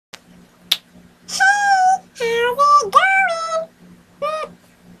How's it going?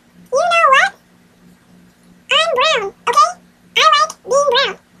 You know what? I'm brown, okay? I like being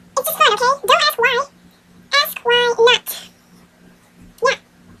brown. It's just fun, okay? Don't ask why. Ask why not. Yeah.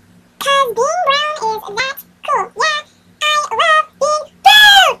 Cause being brown is that cool. Yeah. I love being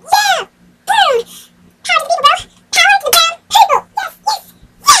brown. Yeah. Brown. Power to the people, bro. Power to the brown people. Yes, yes.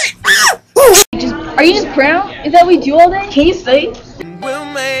 Yeah. Are you just brown? Is that what we do all day? Can you say? We'll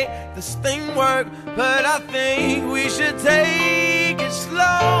make this thing work, but I think we should take it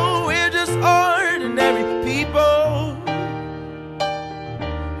slow. We're just ordinary people.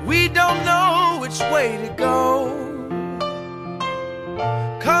 We don't know which way to go,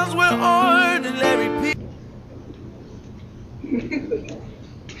 cause we're ordinary people.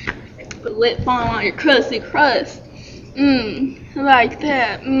 Put lip balm on your crusty crust. Like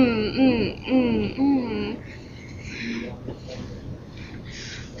that.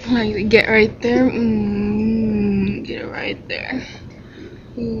 Like, get right there. Get it right there.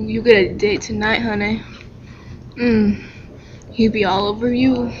 Ooh, you get a date tonight, honey. He be all over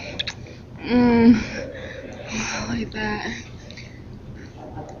you. Like that.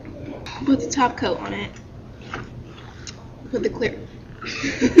 Put the top coat on it. Put the clear.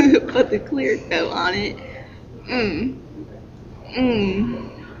 Put the clear coat on it.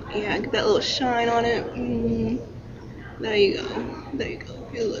 Yeah, get that little shine on it. There you go. There you go.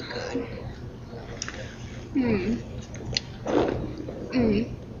 You look good.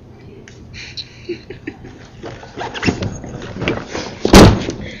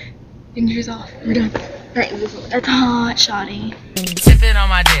 Fingers off. We're done. Alright, that's hot, shawty. Tip it on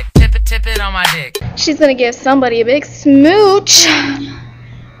my dick. Tip it on my dick. She's gonna give somebody a big smooch.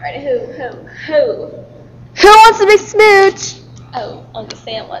 Alright, who? Who wants a big smooch? Oh, Uncle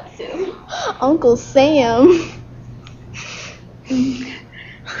Sam wants to. Uncle Sam.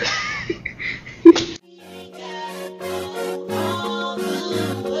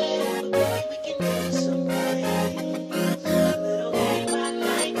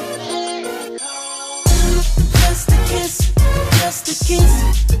 Just a kiss.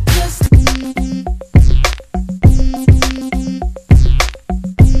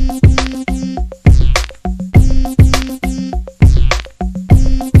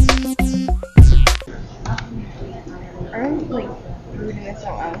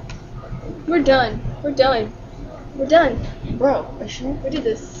 We're done. We're done. We're done. Bro, are you sure? We did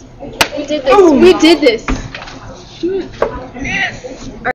this. We did this. We did this. Yes.